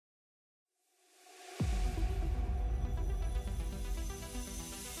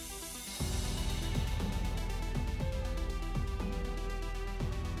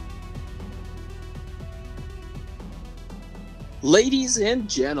Ladies and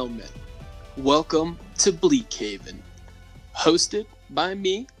gentlemen, welcome to Bleakheaven, hosted by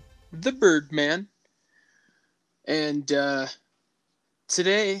me, the Birdman, and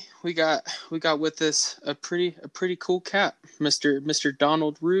today we got with us a pretty cool cat, Mr.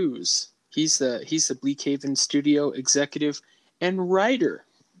 Donald Roos. He's the Bleakheaven studio executive and writer.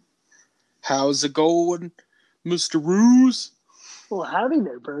 How's it going, Mr. Roos? Well, howdy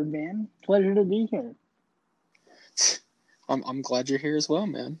there, Birdman. Pleasure to be here. I'm glad you're here as well,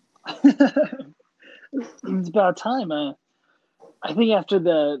 man. It's about time. I think after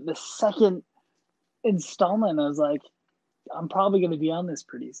the second installment, I was like, I'm probably going to be on this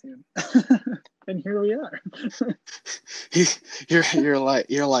pretty soon, and here we are. you're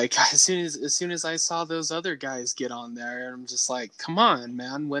like as soon as I saw those other guys get on there, I'm just like, come on,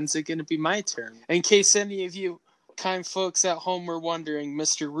 man, when's it going to be my turn? In case any of you kind folks at home were wondering,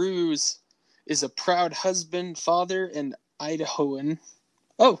 Mr. Roos is a proud husband, father, and Idahoan.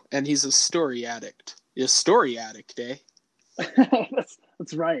 Oh, and he's a story addict. You're a story addict, eh?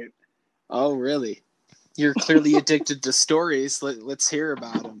 That's right. Oh, really? You're clearly addicted to stories. Let's hear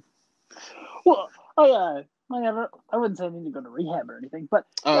about them. Well, I wouldn't say I need to go to rehab or anything, but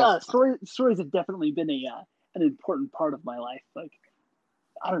stories have definitely been an important part of my life. Like,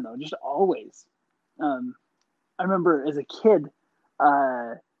 I don't know, just always. I remember as a kid,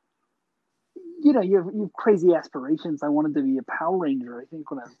 you have crazy aspirations. I wanted to be a Power Ranger, I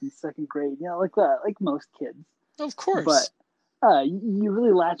think, when I was in second grade. Like that, like most kids. Of course. But you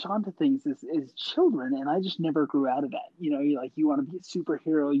really latch onto things as children, and I just never grew out of that. You want to be a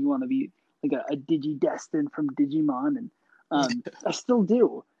superhero. You want to be like a Digidestin from Digimon, and I still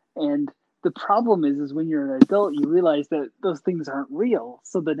do. And the problem is when you're an adult, you realize that those things aren't real.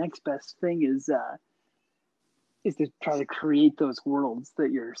 So the next best thing is to try to create those worlds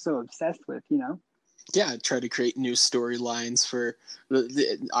that you're so obsessed with, Yeah, try to create new storylines for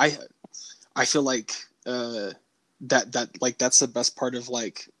I feel like that like that's the best part of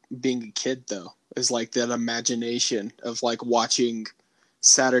like being a kid, though, is like that imagination of like watching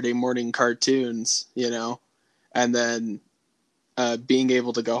Saturday morning cartoons, and then being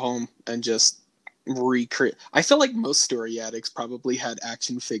able to go home and just recreate. I feel like most story addicts probably had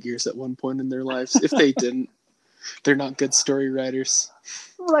action figures at one point in their lives. If they didn't, they're not good story writers.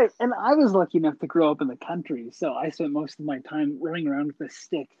 Right, and I was lucky enough to grow up in the country, so I spent most of my time running around with a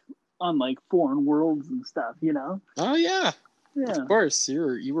stick on like foreign worlds and stuff, Oh yeah. Yeah. Of course,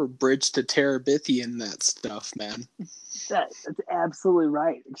 you were bridged to Terabithia and that stuff, man. That's absolutely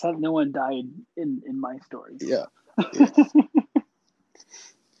right. Except no one died in my story. Yeah.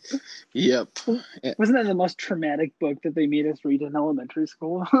 Yep. Wasn't that the most traumatic book that they made us read in elementary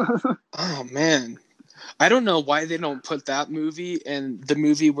school? Oh man, I don't know why they don't put that movie and the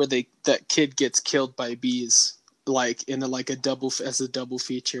movie where that kid gets killed by bees like in a double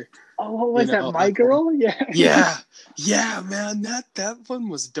feature. Oh, what was that? My Girl? Yeah. Yeah, man, that one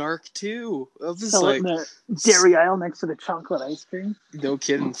was dark too. It was so like in the dairy aisle next to the chocolate ice cream. No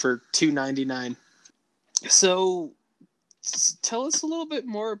kidding, for $2.99. So, tell us a little bit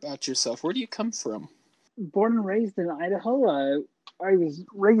more about yourself. Where do you come from? Born and raised in Idaho. I was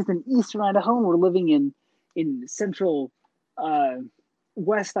raised in eastern Idaho, and we're living in central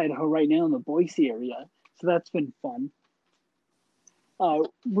west Idaho right now in the Boise area. So that's been fun.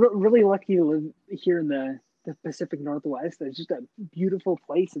 Really lucky to live here in the Pacific Northwest. It's just a beautiful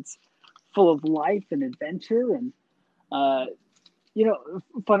place. It's full of life and adventure, and funny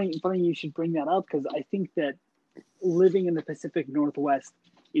you should bring that up, because I think that living in the Pacific Northwest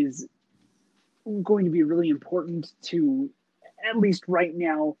is going to be really important to, at least right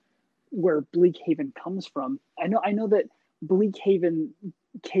now, where Bleakheaven comes from. I know that Bleakheaven,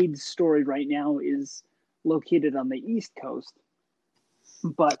 Cade's story right now is located on the East Coast,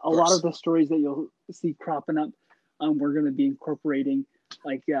 but a lot of the stories that you'll see cropping up, we're going to be incorporating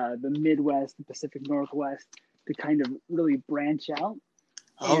like the Midwest, the Pacific Northwest, to kind of really branch out.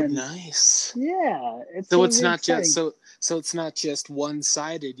 Oh, nice. Yeah, so it's not just so it's not just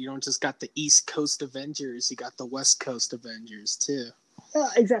one-sided. You don't just got the East Coast Avengers, you got the West Coast Avengers too.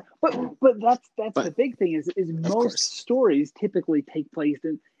 Exactly. But that's the big thing is most stories typically take place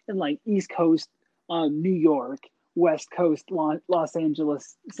in like East Coast, New York, West Coast, Los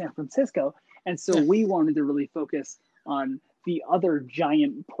Angeles, San Francisco, and so we wanted to really focus on the other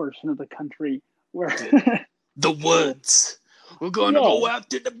giant portion of the country where the woods. We're going to go out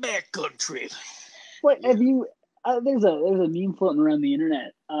to the backcountry. What have you? There's a meme floating around the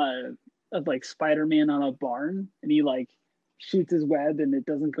internet of like Spider-Man on a barn, and he like shoots his web and it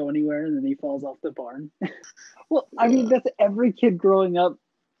doesn't go anywhere, and then he falls off the barn. Well, I mean, that's every kid growing up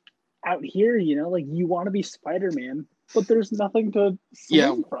out here, like you want to be Spider-Man. but there's nothing to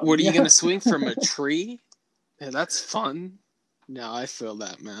swing from. What are you going to swing from, a tree? Yeah, that's fun. No, I feel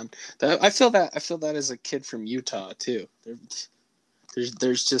that, man. I feel that as a kid from Utah too.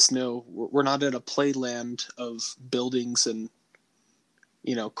 There's just no. We're not in a playland of buildings and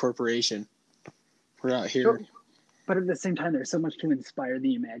corporation. We're out here. But at the same time, there's so much to inspire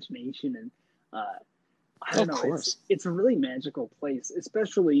the imagination, and I don't know. Course. It's a really magical place,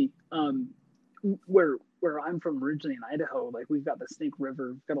 especially where I'm from originally in Idaho. Like, we've got the Snake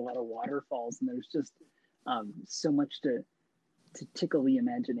River, we've got a lot of waterfalls, and there's just so much to tickle the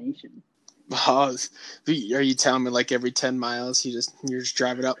imagination. Oh, are you telling me like every 10 miles you're just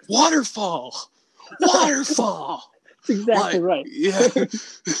driving up waterfall? That's exactly right. Yeah.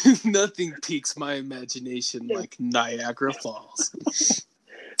 Nothing piques my imagination like Niagara Falls.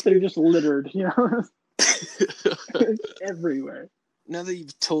 They're just littered, everywhere. Now that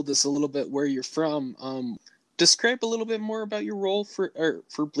you've told us a little bit where you're from, describe a little bit more about your role for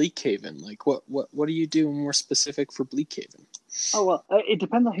Bleakheaven. Like, what do you do more specific for Bleakheaven? Oh, well, it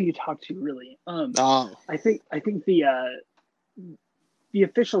depends on who you talk to, really. I think the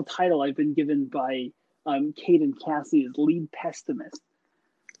official title I've been given by Cade and Cassie is lead pessimist.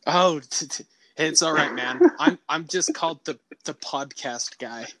 Oh, it's all right, man. I'm just called the podcast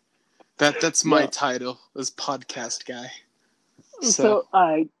guy. That's my title, is podcast guy. So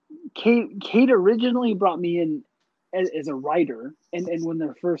Cade originally brought me in as a writer, and when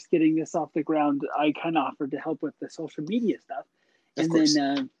they're first getting this off the ground, I kind of offered to help with the social media stuff.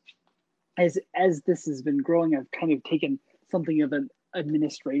 Then as this has been growing, I've kind of taken something of an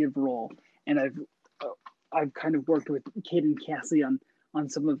administrative role, and I've kind of worked with Cade and Cassie on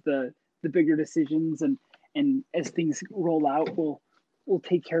some of the bigger decisions, and as things roll out, we'll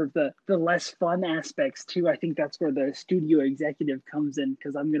take care of the less fun aspects too. I think that's where the studio executive comes in,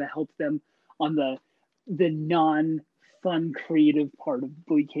 because I'm going to help them on the non-fun creative part of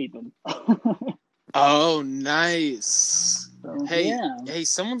Bleakheaven. Oh, nice. So, hey,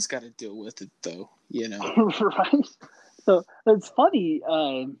 someone's got to deal with it, though. Right. So it's funny.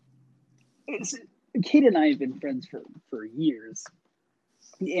 Cade and I have been friends for years,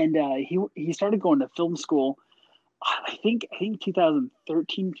 and he started going to film school. I think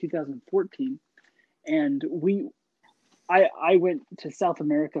 2013, 2014, and I went to South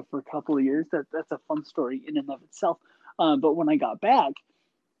America for a couple of years. That's a fun story in and of itself. But when I got back,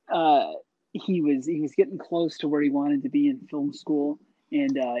 he was getting close to where he wanted to be in film school,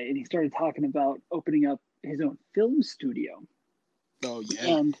 and he started talking about opening up his own film studio. Oh yeah.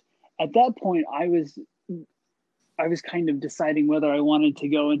 And at that point, I was kind of deciding whether I wanted to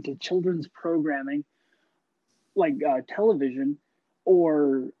go into children's programming, like television,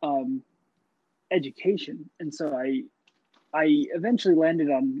 or education. And so I eventually landed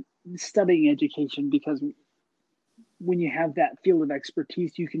on studying education, because when you have that field of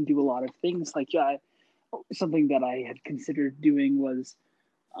expertise, you can do a lot of things. Like something that I had considered doing was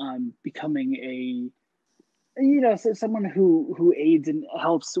becoming someone who aids and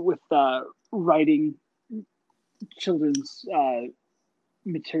helps with writing children's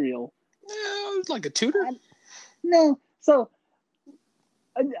material. Like a tutor? No. So,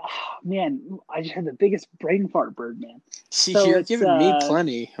 man, I just had the biggest brain fart, Birdman. So you're giving me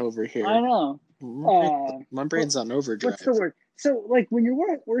plenty over here. I know. My brain's on overdrive. What's the word? So, like, when you're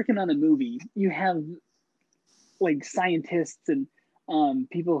working on a movie, you have like scientists and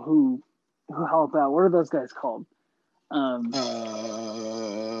people who help out. What are those guys called?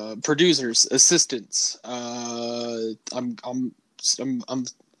 Producers, assistants. I'm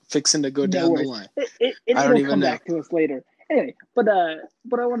fixing to go down the line. I don't even come know. Back to us later. Anyway, but I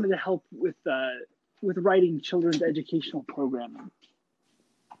wanted to help with writing children's educational programming.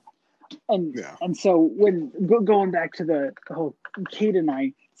 And so when going back to the whole Cade and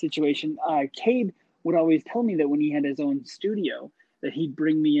I situation, Cade would always tell me that when he had his own studio, that he'd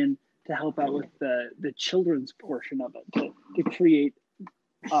bring me in to help out with the children's portion of it, to create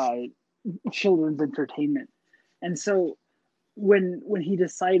children's entertainment. And so when he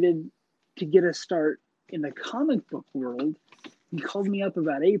decided to get a start in the comic book world, he called me up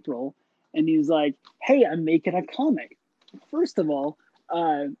about April, and he was like, "Hey, I'm making a comic." First of all,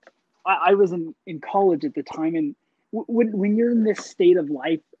 I was in college at the time, and when you're in this state of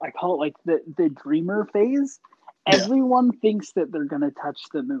life, I call it like the dreamer phase. Yeah. Everyone thinks that they're going to touch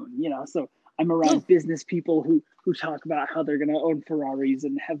the moon, so I'm around business people who talk about how they're going to own Ferraris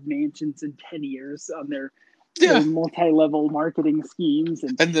and have mansions in 10 years on their multi-level marketing schemes.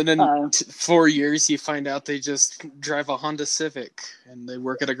 And then in 4 years, you find out they just drive a Honda Civic and they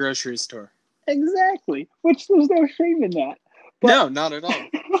work at a grocery store. Exactly, which there's no shame in that. No, not at all.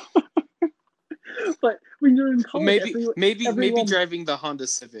 But when you're in college, Maybe everyone, driving the Honda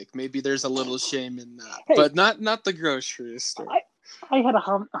Civic. Maybe there's a little shame in that, hey, but not the grocery store. I had a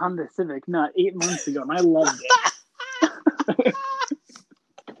Honda Civic not 8 months ago, and I loved it.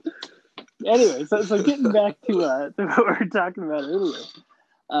 Anyway, so getting back to what we were talking about earlier.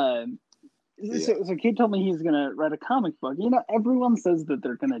 So Cade told me he's gonna write a comic book. You know, everyone says that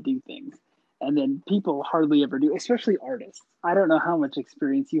they're gonna do things, and then people hardly ever do, especially artists. I don't know how much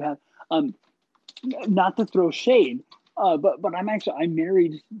experience you have. Not to throw shade, but I'm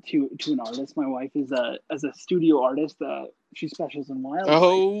married to an artist. My wife is a studio artist. She specializes in wildlife.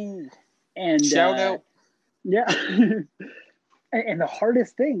 Oh, and shout out! Yeah, and the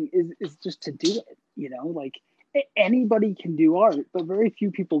hardest thing is just to do it. You know, like anybody can do art, but very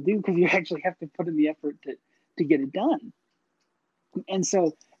few people do because you actually have to put in the effort to get it done. And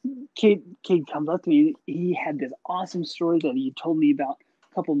so, Cade comes up to me. He had this awesome story that he told me about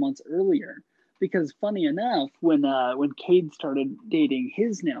a couple months earlier. Because funny enough, when Cade started dating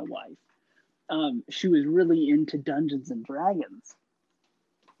his now wife, she was really into Dungeons and Dragons,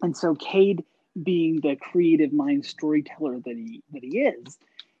 and so Cade, being the creative mind storyteller that he is,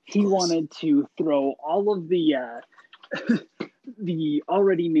 he wanted to throw all of the the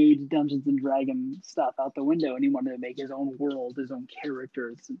already made Dungeons and Dragons stuff out the window, and he wanted to make his own world, his own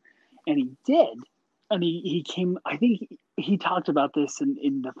characters, and he did. And he came, I think he talked about this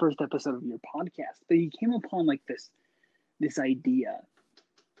in the first episode of your podcast, but he came upon like this idea.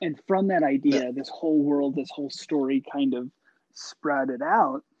 And from that idea, this whole world, this whole story kind of sprouted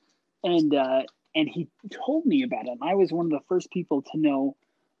out. And he told me about it. And I was one of the first people to know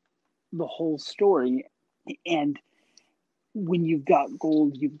the whole story. And when you've got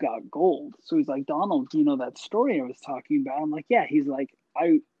gold, you've got gold. So he's like, Donald, you know that story I was talking about? I'm like, yeah. He's like,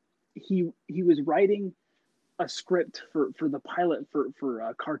 he was writing a script for the pilot for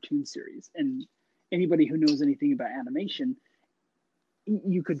a cartoon series, and anybody who knows anything about animation,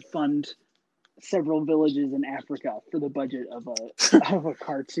 you could fund several villages in Africa for the budget of a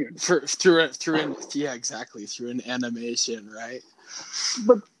cartoon through an animation, right?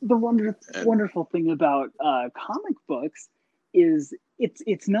 But the wonderful thing about comic books is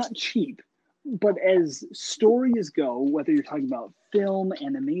it's not cheap. But as stories go, whether you're talking about film,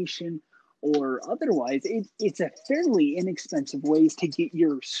 animation, or otherwise, it's a fairly inexpensive ways to get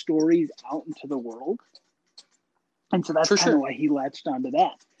your stories out into the world. And so that's kind of why he latched onto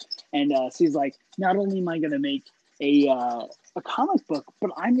that. And so he's like, not only am I going to make a comic book,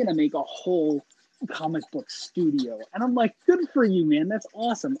 but I'm going to make a whole comic book studio. And I'm like, good for you, man. That's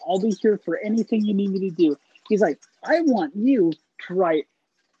awesome. I'll be here for anything you need me to do. He's like, I want you to write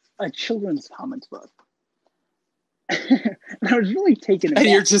a children's comics book. And I was really taken aback,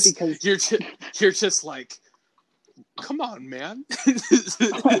 and you're just like, come on, man.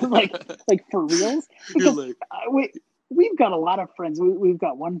 like for reals? Because we've got a lot of friends. We've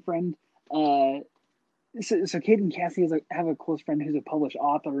got one friend. So Cade and Cassie have a close friend who's a published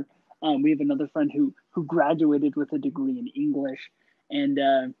author. We have another friend who graduated with a degree in English, and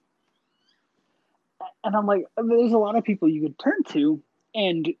I'm like, there's a lot of people you could turn to,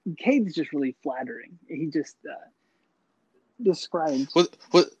 and Cade's just really flattering. He just describes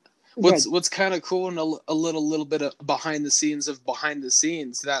what's kind of cool and a little bit of behind the scenes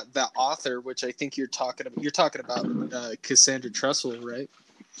that author, which I think you're talking about Cassandra Trussell, right?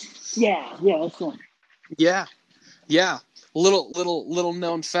 Yeah, that's the one. Yeah. Little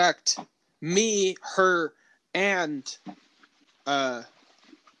known fact: me, her, and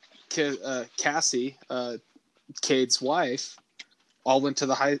Cassie, Cade's wife, all went to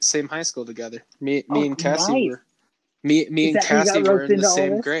the same high school together. Me and Cassie were. Me and Cassie were in the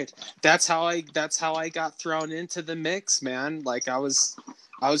same grade. That's how I got thrown into the mix, man. Like I was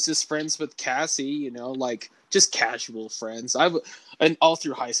just friends with Cassie, you know, like just casual friends. And all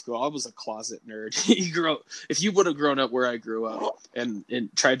through high school, I was a closet nerd. If you would have grown up where I grew up and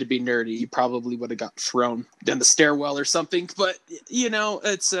tried to be nerdy, you probably would have got thrown down the stairwell or something. But you know,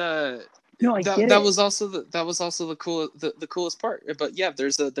 it's that was also the coolest part. But yeah,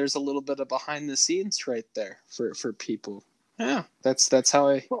 there's a little bit of behind the scenes right there for people. Yeah, that's how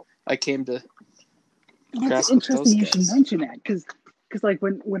I came to. It's interesting you should mention that because like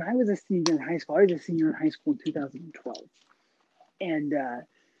when I was a senior in high school, I was a senior in high school in 2012, and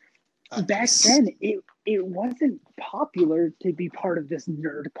back then it wasn't popular to be part of this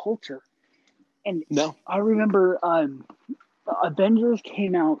nerd culture. And no, I remember Avengers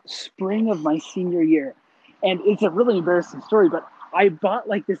came out spring of my senior year, and it's a really embarrassing story, but I bought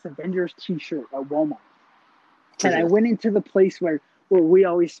like this Avengers t-shirt at Walmart. And I went into the place where we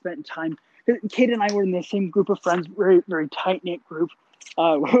always spent time. Cade and I were in the same group of friends, very, very tight-knit group,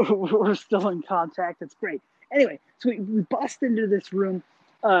 We're still in contact. It's great. Anyway, so we bust into this room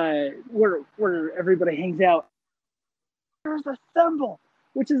where everybody hangs out. There's a thimble,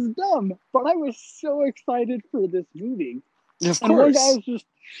 which is dumb, but I was so excited for this movie. Of And one guy course. was just,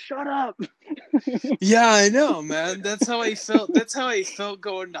 shut up. Yeah, I know, man. That's how I felt. That's how I felt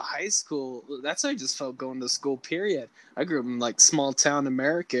going to high school. That's how I just felt going to school, period. I grew up in like small town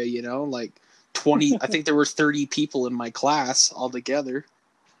America, like 20, I think there were 30 people in my class altogether.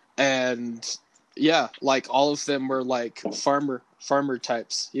 And yeah, like all of them were like farmer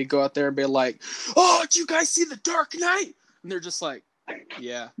types. You go out there and be like, "Oh, did you guys see The Dark Knight?" And they're just like,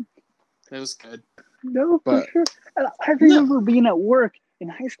 "Yeah, it was good." No, But for sure. And I remember being at work in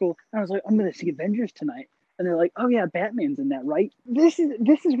high school, and I was like, I'm going to see Avengers tonight. And they're like, oh, yeah, Batman's in that, right? This is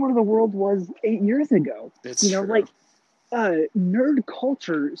where the world was 8 years ago. it's true. Like nerd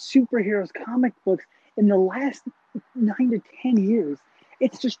culture, superheroes, comic books, in the last 9 to 10 years,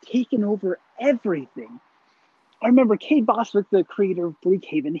 it's just taken over everything. I remember Cade Bostwick, the creator of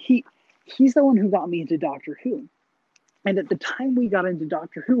Bleakhaven, he's the one who got me into Doctor Who. And at the time we got into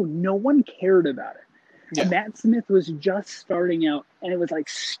Doctor Who, no one cared about it. Yeah. Matt Smith was just starting out, and it was like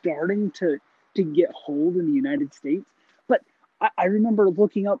starting to get hold in the United States. But I remember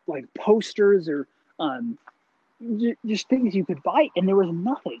looking up like posters or just things you could buy, and there was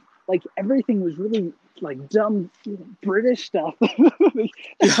nothing. Like everything was really like dumb British stuff.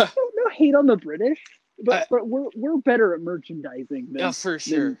 Yeah. No hate on the British, but we're better at merchandising than, for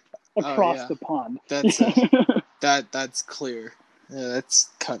sure. than across the pond. That's clear. Yeah, that's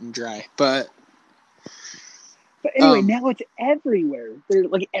cut and dry. But anyway, now it's everywhere. They're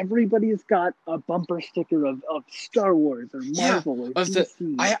like everybody's got a bumper sticker of Star Wars or Marvel or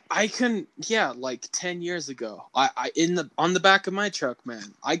DC. I couldn't. Yeah, like 10 years ago, I on the back of my truck,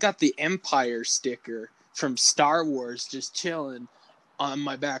 man, I got the Empire sticker from Star Wars just chilling on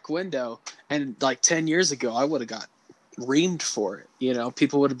my back window, and like 10 years ago, I would have got reamed for it.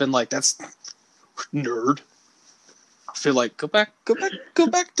 People would have been like, "That's nerd." I feel like go back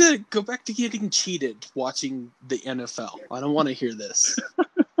to getting cheated watching the NFL. I don't want to hear this.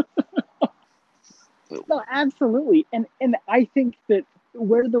 No, absolutely, and I think that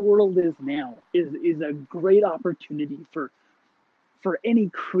where the world is now is a great opportunity for any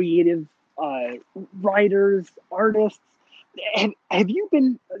creative writers, artists. Have you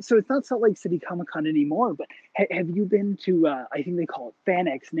been? So it's not Salt Lake City Comic Con anymore, but have you been to? I think they call it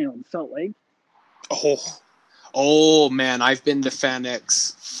FanX now in Salt Lake. Oh man, I've been to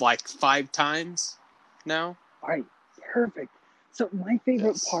FanX like 5 times now. All right, perfect. So my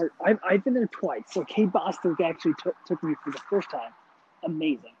favorite part, I've been there twice. So Cade Bostwick actually took me for the first time.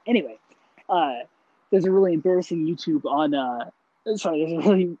 Amazing. Anyway, there's a really embarrassing there's a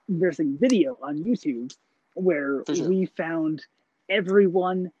really embarrassing video on YouTube where we found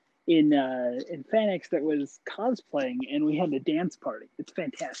everyone in FanX that was cosplaying, and we had a dance party. It's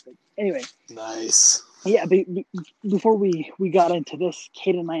fantastic. Anyway. Nice. Yeah, before we got into this,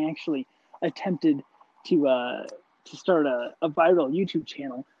 Cade and I actually attempted to start a viral YouTube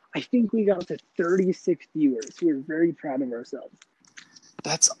channel. I think we got up to 36 viewers. We were very proud of ourselves.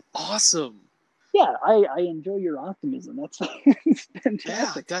 That's awesome. Yeah, I enjoy your optimism. That's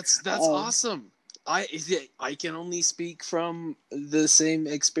fantastic. Yeah, that's awesome. I can only speak from the same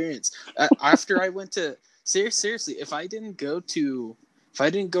experience. After I went to seriously, if I didn't go to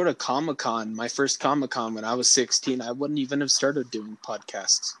Comic-Con, my first Comic-Con when I was 16, I wouldn't even have started doing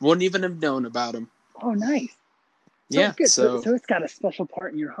podcasts. Wouldn't even have known about them. Oh, nice. Yeah. So it's got a special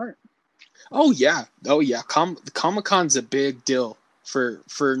part in your heart. Oh yeah. Comic-Con's a big deal for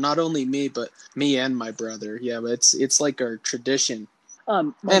not only me, but me and my brother. Yeah, but it's like our tradition.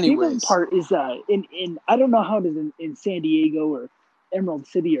 My favorite part is in I don't know how it is in San Diego or Emerald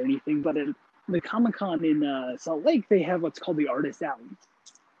City or anything, but in the Comic-Con in Salt Lake, they have what's called the Artist Alley.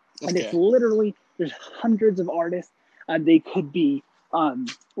 And it's literally, there's hundreds of artists. They could be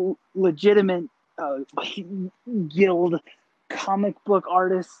legitimate guild comic book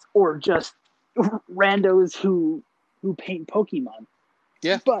artists or just randos who paint Pokemon.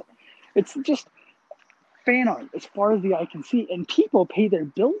 Yeah. But it's just fan art as far as the eye can see. And people pay their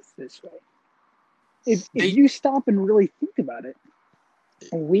bills this way. If you stop and really think about it,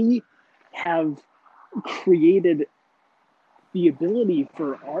 we have created the ability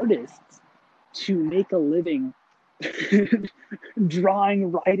for artists to make a living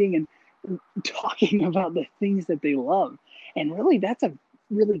drawing, writing, and talking about the things that they love. And really, that's a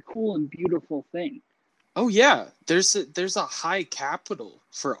really cool and beautiful thing. Oh yeah, there's a high capital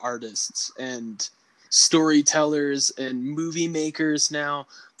for artists, and storytellers and movie makers now,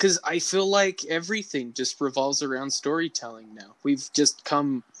 because I feel like everything just revolves around storytelling now. We've just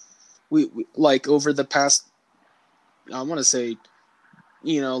come, we like over the past, I want to say,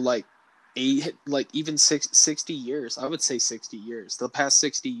 like even 60 years. I would say 60 years. The past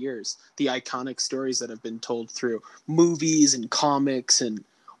 60 years, the iconic stories that have been told through movies and comics and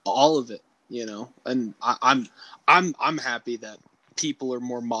all of it, and I'm happy that people are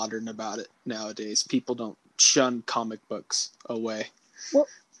more modern about it nowadays. People don't shun comic books away. Well,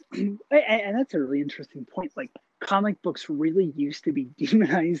 and that's a really interesting point. Like, comic books really used to be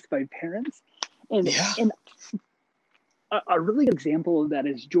demonized by parents, and Yeah. and a really good example of that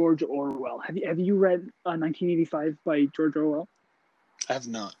is George Orwell. Have you read 1985 by George Orwell? I have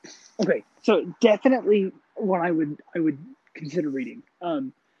not. Okay, so definitely one I would consider reading.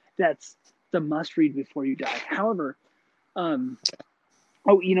 That's the must read before you die. However,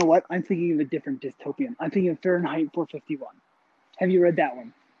 you know what? I'm thinking of a different dystopian. I'm thinking of Fahrenheit 451. Have you read that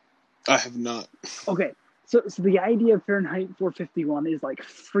one? I have not. Okay, so the idea of Fahrenheit 451 is like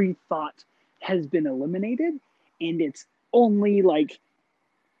free thought has been eliminated, and it's only like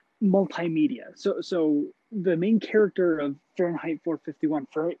multimedia. So the main character of Fahrenheit 451,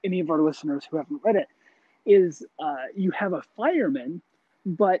 for any of our listeners who haven't read it, is you have a fireman,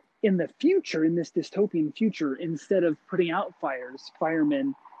 but in the future, in this dystopian future, instead of putting out fires,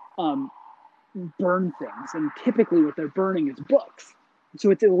 firemen burn things, and typically what they're burning is books.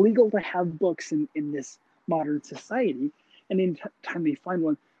 So it's illegal to have books in this modern society, and in time they find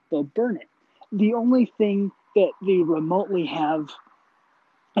one, they'll burn it. The only thing that they remotely have,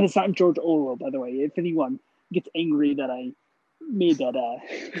 and it's not George Orwell, by the way, if anyone gets angry that I made that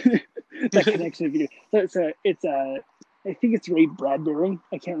that connection video. So it's I think it's Ray Bradbury.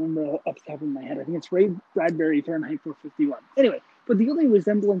 I can't remember off the top of my head. I think it's Ray Bradbury, Fahrenheit 451. Anyway, but the only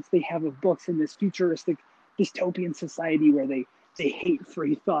resemblance they have of books in this futuristic dystopian society where they hate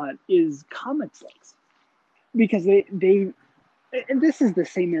free thought is comic books, because they and this is the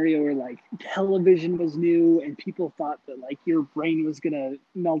same area where like television was new and people thought that like your brain was gonna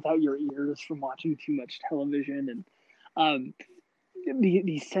melt out your ears from watching too much television, and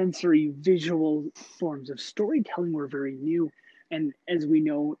the sensory visual forms of storytelling were very new. And as we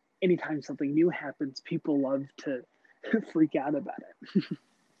know, anytime something new happens, people love to freak out about it.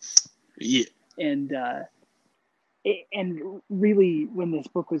 Yeah. And really, when this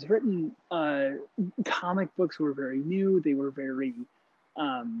book was written, comic books were very new. They were very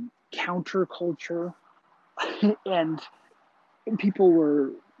counterculture, and people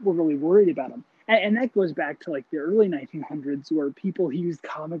were really worried about them. And that goes back to like the early 1900s, where people used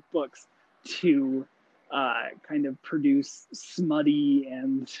comic books to kind of produce smutty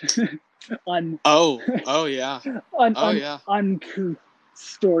and uncouth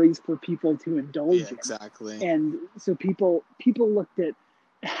stories for people to indulge in. Exactly. And so people looked at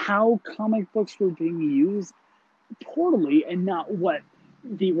how comic books were being used poorly and not what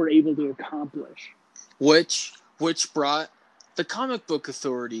they were able to accomplish. Which brought the comic book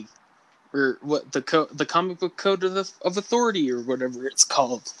authority, or what the comic book code of authority, or whatever it's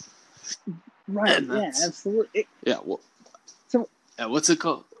called. Right. Yeah. Absolutely. Yeah. Well. So. What's it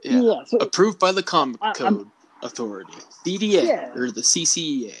called? Yeah. So, approved by the Comic Code Authority, CDA, or the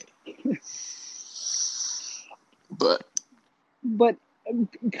CCEA. But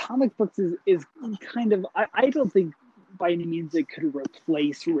comic books is kind of, I don't think by any means it could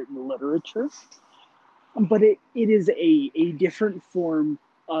replace written literature, but it is a different form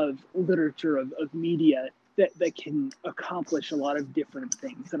of literature, of media that can accomplish a lot of different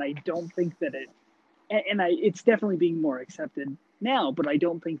things. And I don't think that it's definitely being more accepted now, but I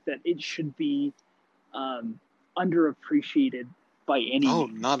don't think that it should be underappreciated by any means. Oh,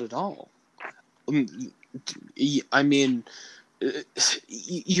 not at all. I mean,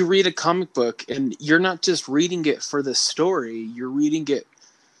 you read a comic book and you're not just reading it for the story, you're reading it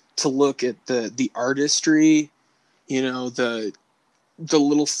to look at the artistry, the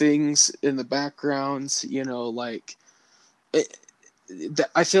little things in the backgrounds, like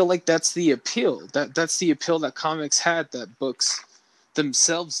I feel like that's the appeal. That's the appeal that comics had that books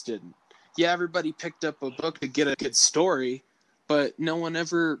themselves didn't. Yeah, everybody picked up a book to get a good story, but no one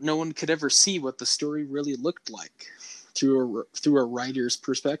could ever see what the story really looked like through a writer's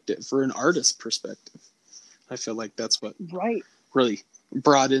perspective or an artist's perspective. I feel like that's what really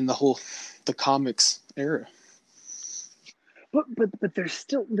brought in the comics era. But there's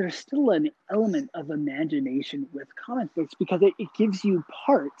still an element of imagination with comic books, because it gives you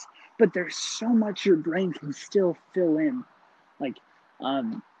parts, but there's so much your brain can still fill in. Like,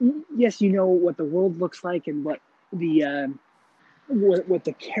 yes, what the world looks like and what the what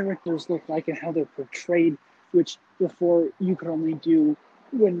the characters look like and how they're portrayed, which before you could only do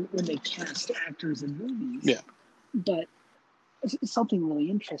when they cast actors in movies. Yeah. But something really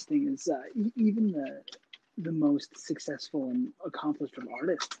interesting is even the most successful and accomplished of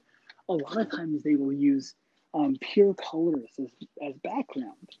artists, a lot of times they will use pure colors as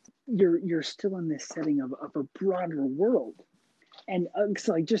background. You're still in this setting of a broader world. And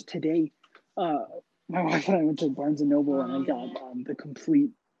so like just today, my wife and I went to Barnes and Noble and I got the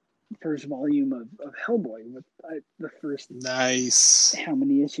complete first volume of Hellboy with the first Nice. how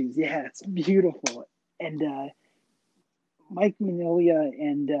many issues. Yeah, it's beautiful. And Mike Mignola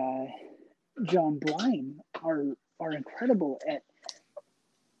and John Byrne are incredible at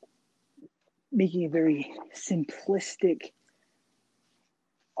making a very simplistic,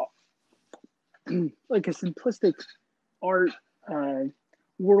 like a simplistic art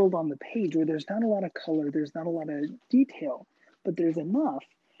world on the page where there's not a lot of color, there's not a lot of detail, but there's enough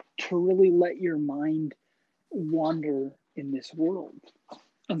to really let your mind wander in this world.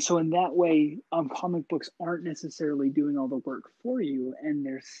 And so in that way, comic books aren't necessarily doing all the work for you, and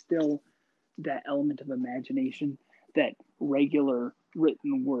there's still that element of imagination that regular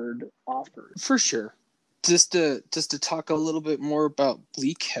written word offers. For sure. Just to talk a little bit more about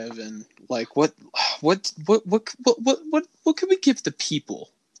Bleakheaven, like what can we give the people,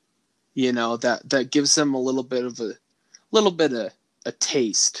 that gives them a little bit of a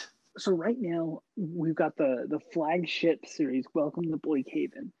taste. So right now we've got the flagship series, Welcome to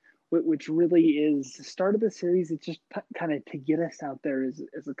Bleakheaven, which really is the start of the series. It's just kind of to get us out there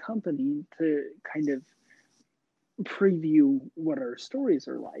as a company to kind of preview what our stories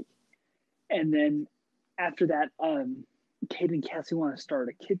are like. And then after that, Cade and Cassie want to start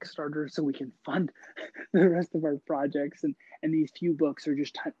a Kickstarter so we can fund the rest of our projects. And these few books are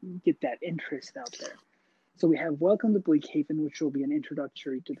just to get that interest out there. So we have Welcome to Bleakheaven, which will be an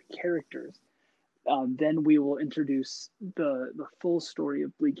introductory to the characters. Then we will introduce the full story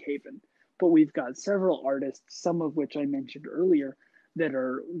of Bleakheaven. But we've got several artists, some of which I mentioned earlier, that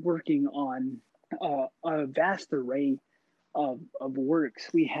are working on a vast array of works.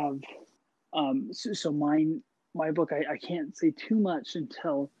 We have so my book, I can't say too much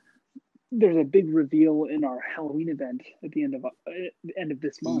until there's a big reveal in our Halloween event at the end of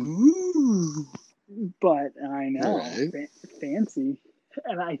this month. Ooh. But I know, right. Fancy,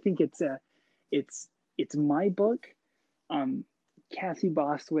 and I think it's my book, Cassie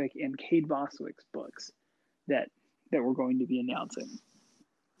Bostwick and Cade Bostwick's books that we're going to be announcing.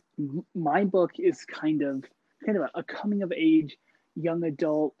 My book is kind of a coming of age young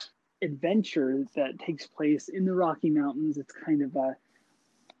adult adventure that takes place in the Rocky Mountains. It's kind of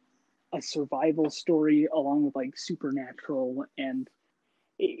a survival story along with like supernatural, and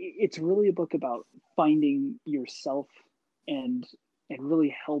it's really a book about finding yourself and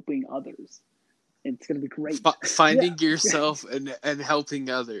really helping others. It's going to be great. Finding yourself and helping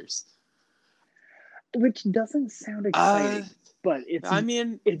others. Which doesn't sound exciting, but it's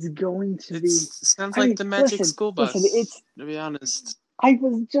going to be. Sounds like the Magic School Bus. To be honest, I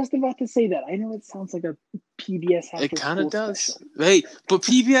was just about to say that. I know it sounds like a PBS after it kind of does. Special. Hey, but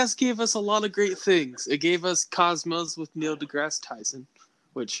PBS gave us a lot of great things. It gave us Cosmos with Neil deGrasse Tyson,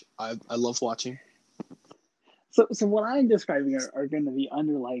 which I love watching. So what I'm describing are going to be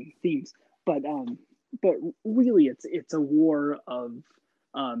underlying themes, but really it's a war of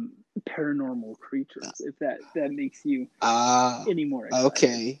paranormal creatures. If that makes you any more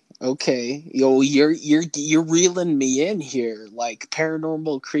excited. Okay. You're reeling me in here. Like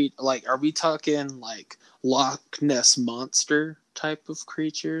paranormal like are we talking like Loch Ness monster type of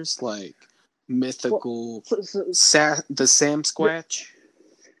creatures, like mythical the Sam Squatch?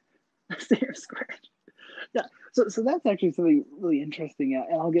 Sam Squatch. Yeah. So that's actually something really interesting,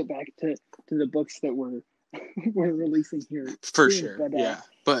 and I'll get back to the books that we're releasing here for soon, sure.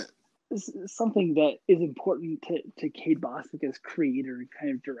 But something that is important to Cade Bostwick as creator and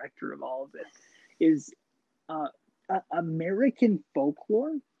kind of director of all of it is American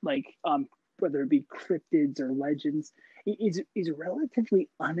folklore, like whether it be cryptids or legends, is relatively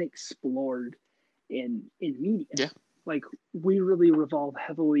unexplored in media. Yeah. Like we really revolve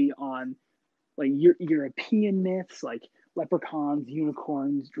heavily on like European myths, like leprechauns,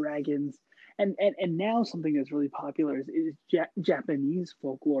 unicorns, dragons. And now something that's really popular is Japanese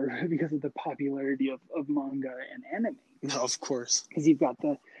folklore because of the popularity of manga and anime. No, of course. Because you've got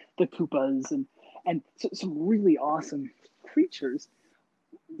the Koopas and some really awesome creatures.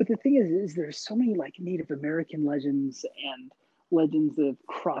 But the thing is there's so many like Native American legends and legends that have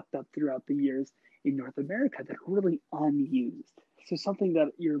cropped up throughout the years in North America that are really unused. So something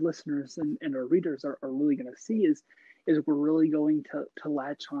that your listeners and our readers are really going to see is we're really going to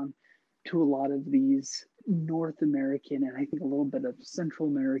latch on to a lot of these North American and I think a little bit of Central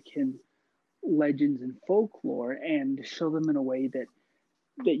American legends and folklore and show them in a way that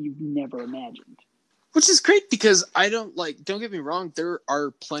you've never imagined. Which is great because don't get me wrong, there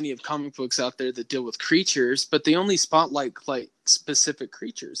are plenty of comic books out there that deal with creatures, but they only spotlight like specific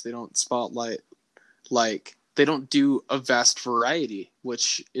creatures. They don't spotlight they don't do a vast variety,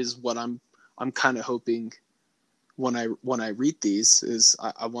 which is what I'm kind of hoping when I read these is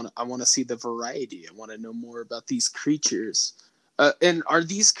I want to see the variety. I want to know more about these creatures. And are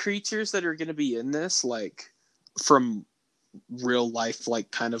these creatures that are going to be in this like from real life,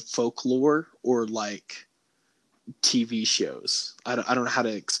 like kind of folklore, or like TV shows? I don't know how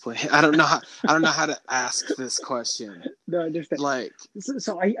to explain. I don't know how to ask this question. No, I understand. Like,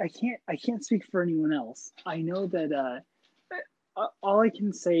 so I can't speak for anyone else. I know that all I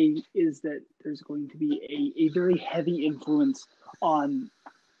can say is that there's going to be a very heavy influence on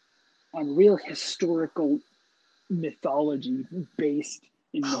real historical mythology based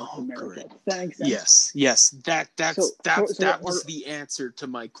in North America. Great. Does that make sense? Yes. That was our, the answer to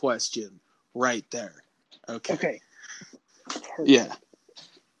my question right there. Okay. Perfect. Yeah.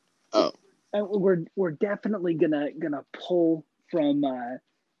 Oh. And we're definitely gonna pull from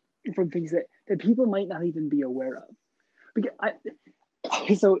things that people might not even be aware of.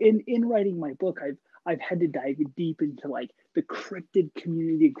 Because so in writing my book, I've had to dive deep into like the cryptid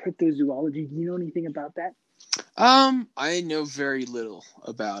community, cryptozoology. Do you know anything about that? I know very little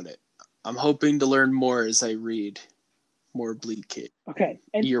about it. I'm hoping to learn more as I read more Bleakheaven. Okay,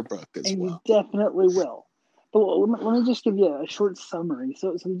 and your book as well. You definitely will. But let me just give you a short summary.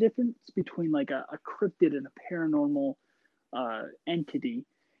 So the difference between like a cryptid and a paranormal entity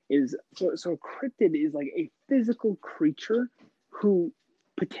is so a cryptid is like a physical creature who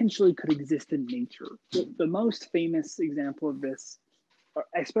potentially could exist in nature. The most famous example of this,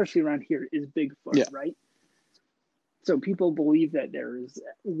 especially around here, is Bigfoot, right? So people believe that there is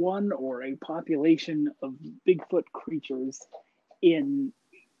one or a population of Bigfoot creatures in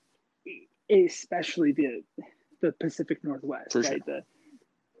especially the Pacific Northwest, right? Sure.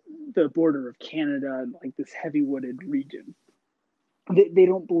 The border of Canada, like this heavy wooded region. They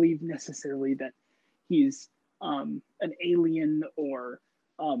don't believe necessarily that he's an alien or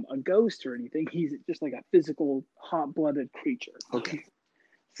a ghost or anything. He's just like a physical, hot-blooded creature. Okay.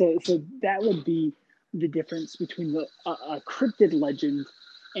 So that would be the difference between a cryptid legend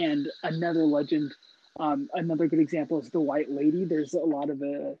and another legend. Another good example is the White Lady. There's a lot of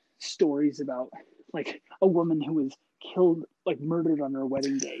stories about like a woman who was killed, like murdered on her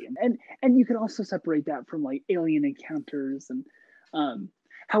wedding day, and you can also separate that from like alien encounters. And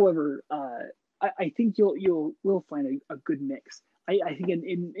however, I think we'll find a good mix. I think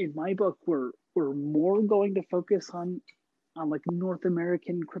in my book we're more going to focus on like North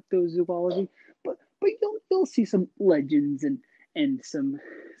American cryptozoology, but you'll see some legends and some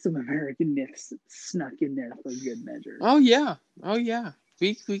American myths snuck in there for good measure. Oh yeah.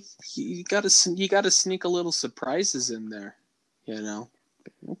 You gotta sneak a little surprises in there,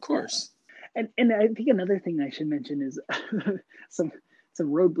 of course. Yeah. And I think another thing I should mention is some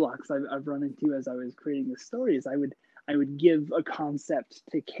roadblocks I've run into as I was creating the stories. I would give a concept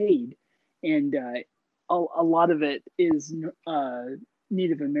to Cade, and a lot of it is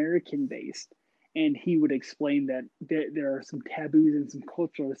Native American based, and he would explain that there are some taboos and some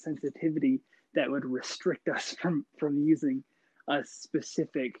cultural sensitivity that would restrict us from using a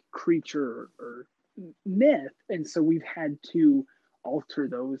specific creature or myth, and so we've had to alter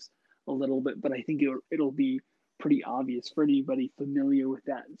those a little bit. But I think it'll be pretty obvious for anybody familiar with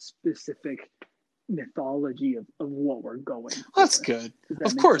that specific mythology of what we're going for. That's good,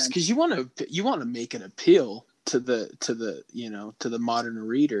 of course, because you want to make an appeal to the modern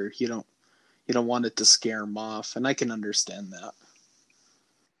reader. You don't want it to scare them off, and I can understand that.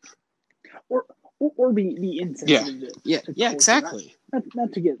 Or be insensitive. Yeah, exactly.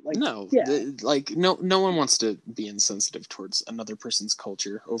 Not to get like no one wants to be insensitive towards another person's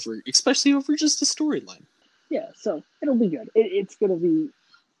culture especially over just a storyline. Yeah, so it'll be good. It's going to be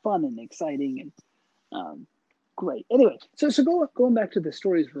fun and exciting and great. Anyway, so going back to the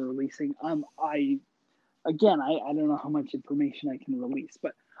stories we're releasing, I don't know how much information I can release,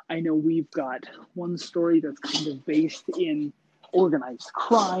 but I know we've got one story that's kind of based in organized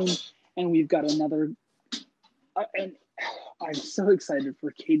crime, and we've got another, and I'm so excited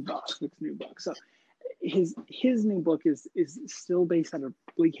for Cade Bostwick's new book. So his new book is still based out of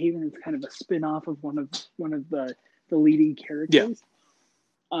Bleakheaven. It's kind of a spin-off of one of the leading characters.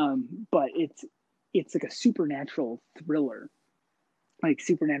 Yeah. But it's like a supernatural thriller, like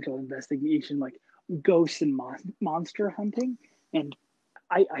supernatural investigation, like ghosts and monster hunting, and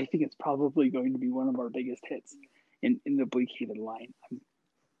I think it's probably going to be one of our biggest hits in the Bleakheaven line. I'm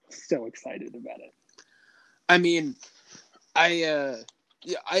so excited about it. I mean, I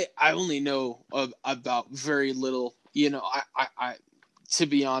only know about very little. I to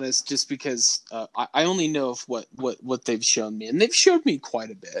be honest, just because I only know of what they've shown me, and they've showed me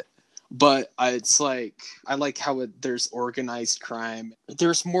quite a bit. But it's like I like how there's organized crime.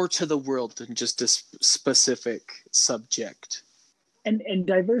 There's more to the world than just a specific subject. And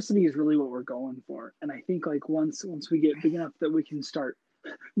diversity is really what we're going for. And I think like once we get big enough that we can start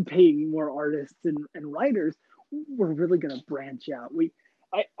paying more artists and writers, we're really going to branch out.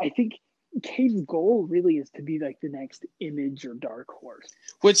 I think Cade's goal really is to be like the next Image or Dark Horse,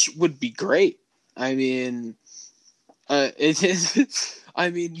 which would be great. I mean, it is. I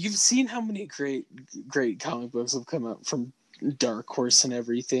mean, you've seen how many great comic books have come out from Dark Horse and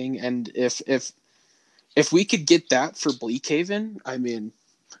everything, and if we could get that for Bleakhaven, I mean,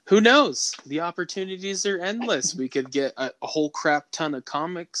 who knows? The opportunities are endless. We could get a whole crap ton of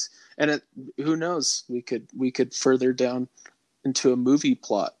comics, and who knows? We could further down into a movie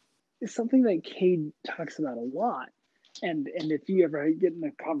plot. It's something that Cade talks about a lot, and if you ever get in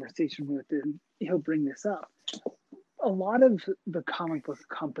a conversation with him, he'll bring this up. A lot of the comic book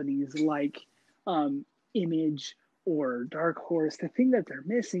companies like Image or Dark Horse, the thing that they're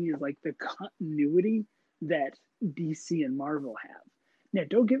missing is like the continuity that DC and Marvel have. Now,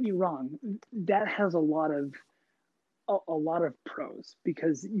 don't get me wrong, that has a lot of pros,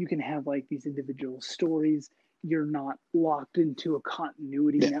 because you can have like these individual stories. You're not locked into a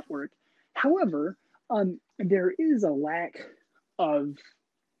continuity network. However, there is a lack of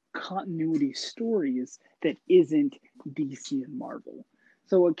continuity stories that isn't DC and Marvel.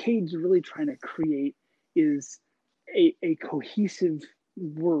 So what Cade's really trying to create is a cohesive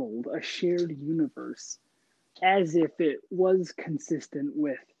world, a shared universe, as if it was consistent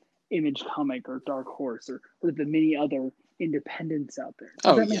with Image Comic or Dark Horse or the many other independents out there.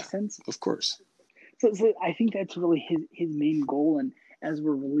 Does that make sense? Of course. So I think that's really his main goal. And as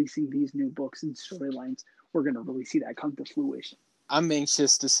we're releasing these new books and storylines, we're going to really see that come to fruition. I'm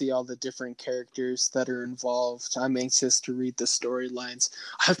anxious to see all the different characters that are involved. I'm anxious to read the storylines.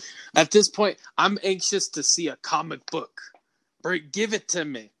 At this point, I'm anxious to see a comic book. Give it to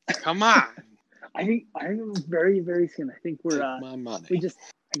me. Come on. I think very, very soon. I think we're my money.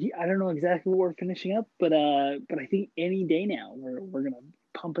 I don't know exactly what we're finishing up, but I think any day now we're gonna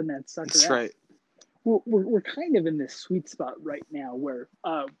pump in that sucker. That's out. Right. We're kind of in this sweet spot right now where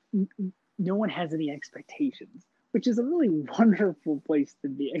no one has any expectations, which is a really wonderful place to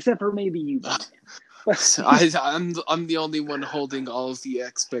be, except for maybe you. But I'm the only one holding all of the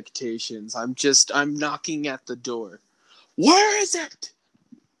expectations. I'm knocking at the door. Where is it?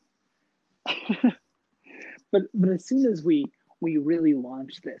 but as soon as we really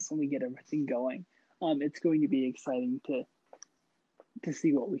launch this and we get everything going, it's going to be exciting to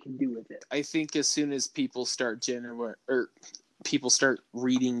see what we can do with it. I think as soon as people start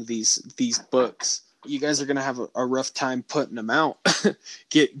reading these books, you guys are gonna have a rough time putting them out,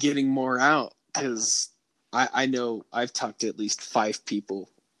 getting more out, because I know I've talked to at least 5 people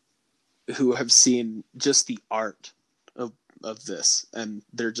who have seen just the art of this, and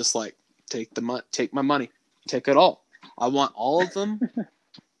they're just like, take my money, take it all. I want all of them.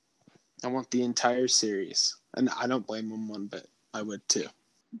 I want the entire series, and I don't blame them one bit. I would too.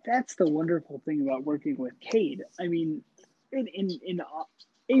 That's the wonderful thing about working with Cade. I mean, in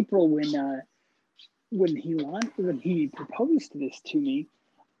April when he proposed this to me,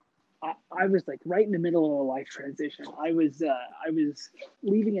 I was like right in the middle of a life transition. I was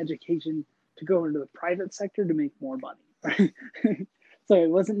leaving education to go into the private sector to make more money. Right? So it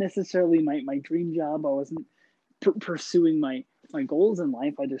wasn't necessarily my dream job. I wasn't pursuing my goals in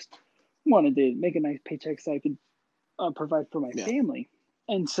life. I just wanted to make a nice paycheck so I could provide for my family.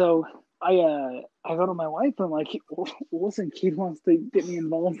 And so I go to my wife and I'm like, listen, Cade wants to get me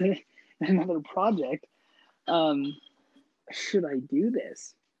involved in another project. Should I do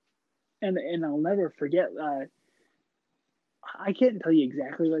this? And I'll never forget. I can't tell you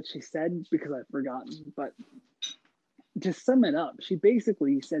exactly what she said because I've forgotten, but to sum it up, she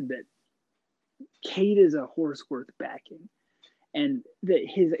basically said that Cade is a horse worth backing, and that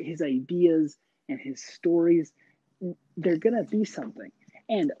his ideas and his stories, they're gonna be something.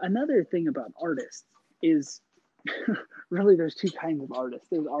 And another thing about artists is really there's 2 kinds of artists.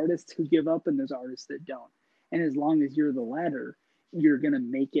 There's artists who give up and there's artists that don't. And as long as you're the latter, you're gonna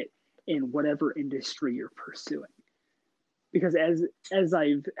make it in whatever industry you're pursuing. Because as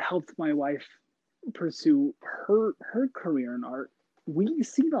I've helped my wife pursue her career in art, we've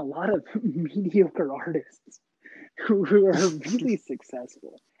seen a lot of mediocre artists who are really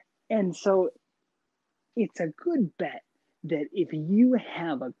successful. And so it's a good bet that if you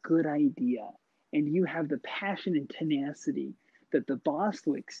have a good idea and you have the passion and tenacity that the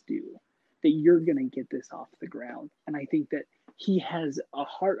Bostwicks do, that you're going to get this off the ground. And I think that he has a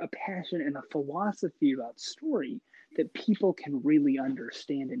heart, a passion, and a philosophy about story that people can really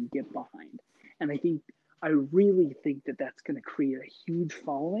understand and get behind. And I really think that that's going to create a huge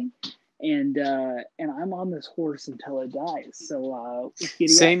following. And I'm on this horse until it dies. So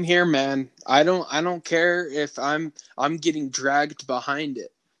same here, man. I don't care if I'm getting dragged behind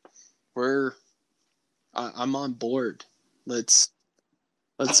it. I'm on board. Let's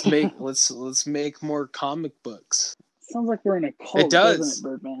make more comic books. Sounds like we're in a cult, it does. Doesn't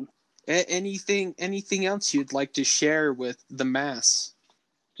it, Birdman? Anything else you'd like to share with the mass?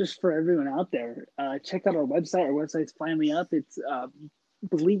 Just for everyone out there, check out our website. Our website's finally up. It's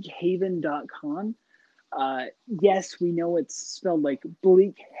bleakheaven.com. Yes, we know it's spelled like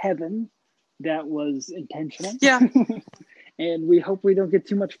Bleakheaven. That was intentional. Yeah. And we hope we don't get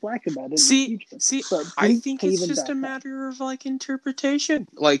too much flack about it. I think it's just a matter of like interpretation.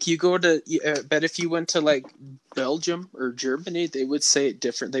 Like you go to, but if you went to like Belgium or Germany, they would say it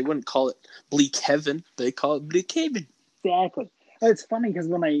different. They wouldn't call it Bleakheaven. They call it Bleakheaven. Exactly. It's funny because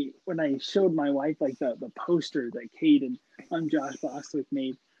when I showed my wife like the poster that Cade and Josh Bostwick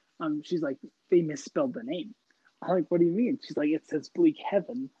made, she's like, they misspelled the name. I'm like, what do you mean? She's like, it says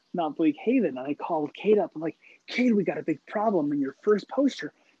Bleakheaven, not Bleakhaven. And I called Cade up. I'm like, Cade, we got a big problem in your first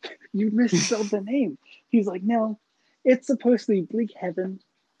poster. You misspelled the name. He's like, no, it's supposed to be Bleakheaven.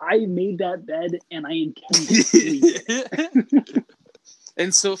 I made that bed and I intend to sleep.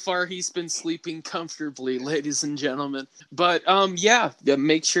 And so far, he's been sleeping comfortably, ladies and gentlemen. But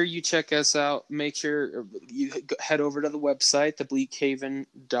make sure you check us out. Make sure you head over to the website,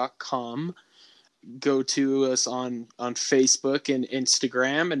 thebleakhaven.com. Go to us on Facebook and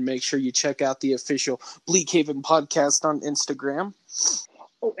Instagram, and make sure you check out the official Bleakhaven podcast on Instagram.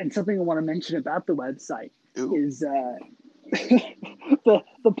 Oh, and something I want to mention about the website is the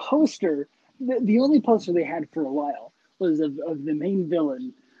poster. The only poster they had for a while was of the main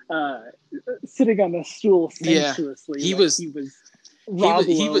villain sitting on a stool sensuously. Yeah,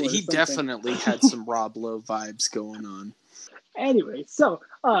 he definitely had some Rob Lowe vibes going on. Anyway, so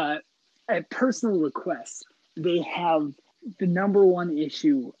at personal request, they have the #1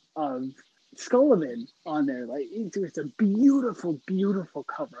 issue of Scullivan on there. Like it's a beautiful, beautiful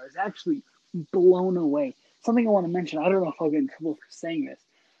cover. I was actually blown away. Something I want to mention. I don't know if I'll get in trouble for saying this,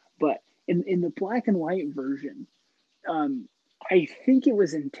 but in the black and white version, I think it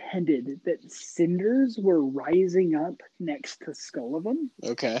was intended that cinders were rising up next to Scullivan.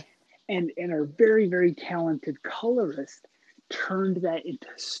 Okay. And our very, very talented colorist turned that into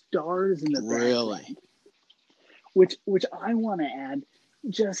stars in the background. Which I want to add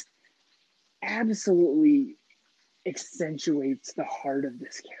just absolutely accentuates the heart of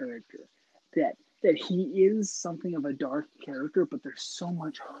this character. That he is something of a dark character, but there's so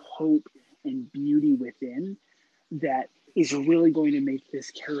much hope and beauty within that is really going to make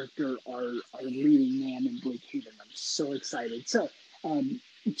this character our leading man in Bleakheaven. I'm so excited. So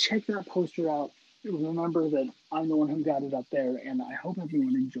check that poster out. Remember that I'm the one who got it up there, and I hope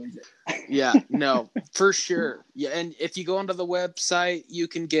everyone enjoys it. Yeah, no, for sure. Yeah, and if you go onto the website, you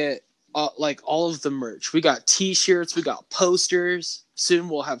can get like all of the merch. We got T-shirts, we got posters. Soon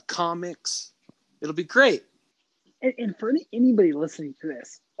we'll have comics. It'll be great. And for anybody listening to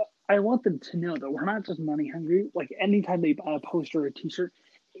this, I want them to know that we're not just money hungry. Like anytime they buy a poster or a T-shirt,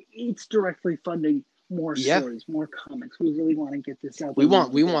 it's directly funding more stories, more comics. We really want to get this out. We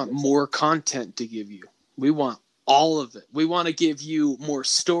want more content to give you. We want all of it. We want to give you more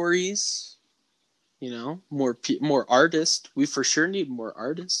stories. You know, more artists. We for sure need more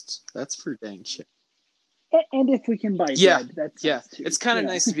artists. That's for dang shit. And if we can buy bread, that's too. It's kind of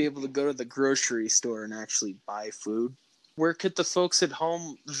nice to be able to go to the grocery store and actually buy food. Where could the folks at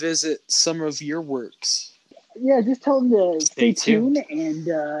home visit some of your works? Yeah, just tell them to stay tuned and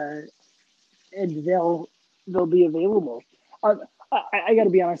they'll be available. I got to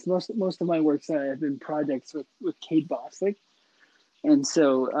be honest. Most of my works have been projects with Cade Bostwick, and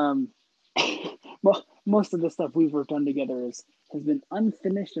so most of the stuff we've worked on together has been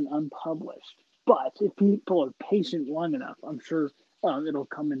unfinished and unpublished. But if people are patient long enough, I'm sure it'll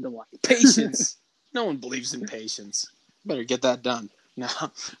come into light. Patience. No one believes in patience. Better get that done. No,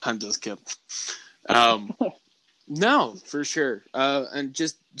 I'm just kidding. No, for sure. And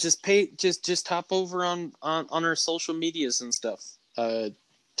just hop over on our social medias and stuff to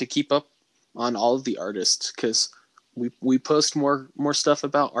keep up on all of the artists, because we post more stuff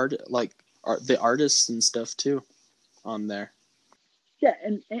about the artists and stuff too on there. Yeah,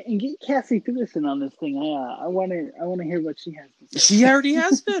 and get Cassie Peterson on this thing. I want to hear what she has to say. She already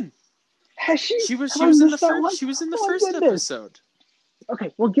has been. Has she? She was in the first. She was in the first episode.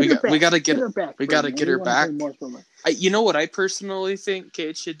 Okay, well, get her back. We gotta get her back. We gotta get her back. More from her. You know what I personally think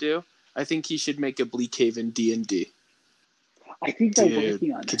Cade should do? I think he should make a Bleakhaven D&D. I think they're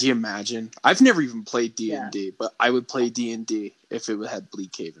working on that. Could you imagine? I've never even played D&D, but I would play D&D if it had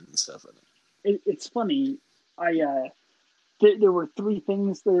Bleakhaven and stuff in it. It's funny. There were three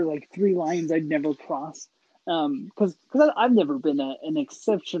things. There were like three lines I'd never crossed. Because I've never been an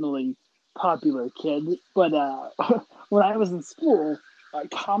exceptionally popular kid, but when I was in school,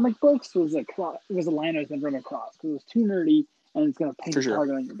 comic books was a line I was never going to cross because it was too nerdy and it's going to paint a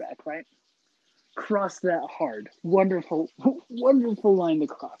target on your back, right? Cross that hard. Wonderful, wonderful line to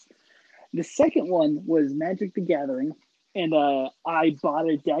cross. The second one was Magic the Gathering, and I bought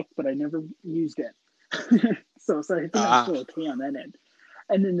a deck, but I never used it. so I think I'm still okay on that end.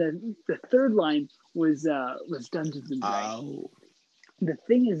 And then the third line was Dungeons and Dragons. The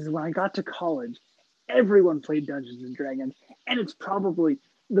thing is, when I got to college, everyone played Dungeons and Dragons, and it's probably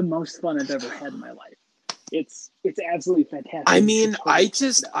the most fun I've ever had in my life. It's absolutely fantastic. I mean, I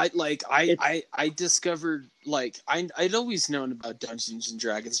discovered I'd always known about Dungeons and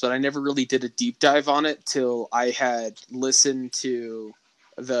Dragons, but I never really did a deep dive on it till I had listened to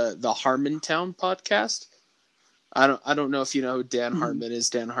the Harmontown podcast. I don't know if you know who Dan Harmon is.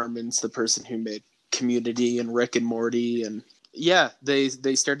 Dan Harmon's the person who made Community and Rick and Morty, and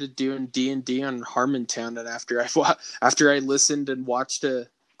they started doing D&D on Harmontown, and after I listened and watched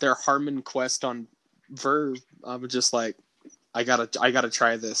their Harmon quest on Verve, I was just like, I gotta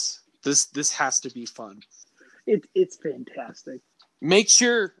try this. This has to be fun. It's fantastic. Make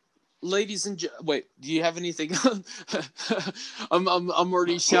sure, ladies and wait, do you have anything? I'm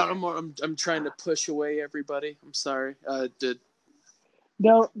already shouting. I'm trying to push away everybody. I'm sorry.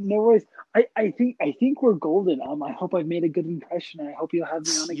 No worries. I think we're golden. I hope I've made a good impression. I hope you'll have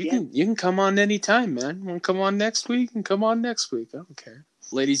me on again. You can come on anytime, man. Want to come on next week? And come on next week. I don't care.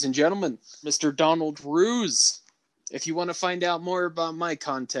 Ladies and gentlemen, Mr. Donald Roos. If you want to find out more about my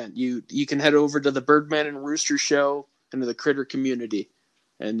content, you can head over to the Birdman and Rooster Show and to the Critter Community.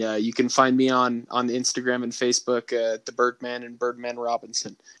 And you can find me on Instagram and Facebook, the Birdman and Birdman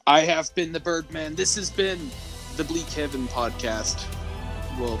Robinson. I have been the Birdman. This has been the Bleakheaven podcast.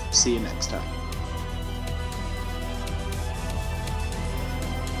 We'll see you next time.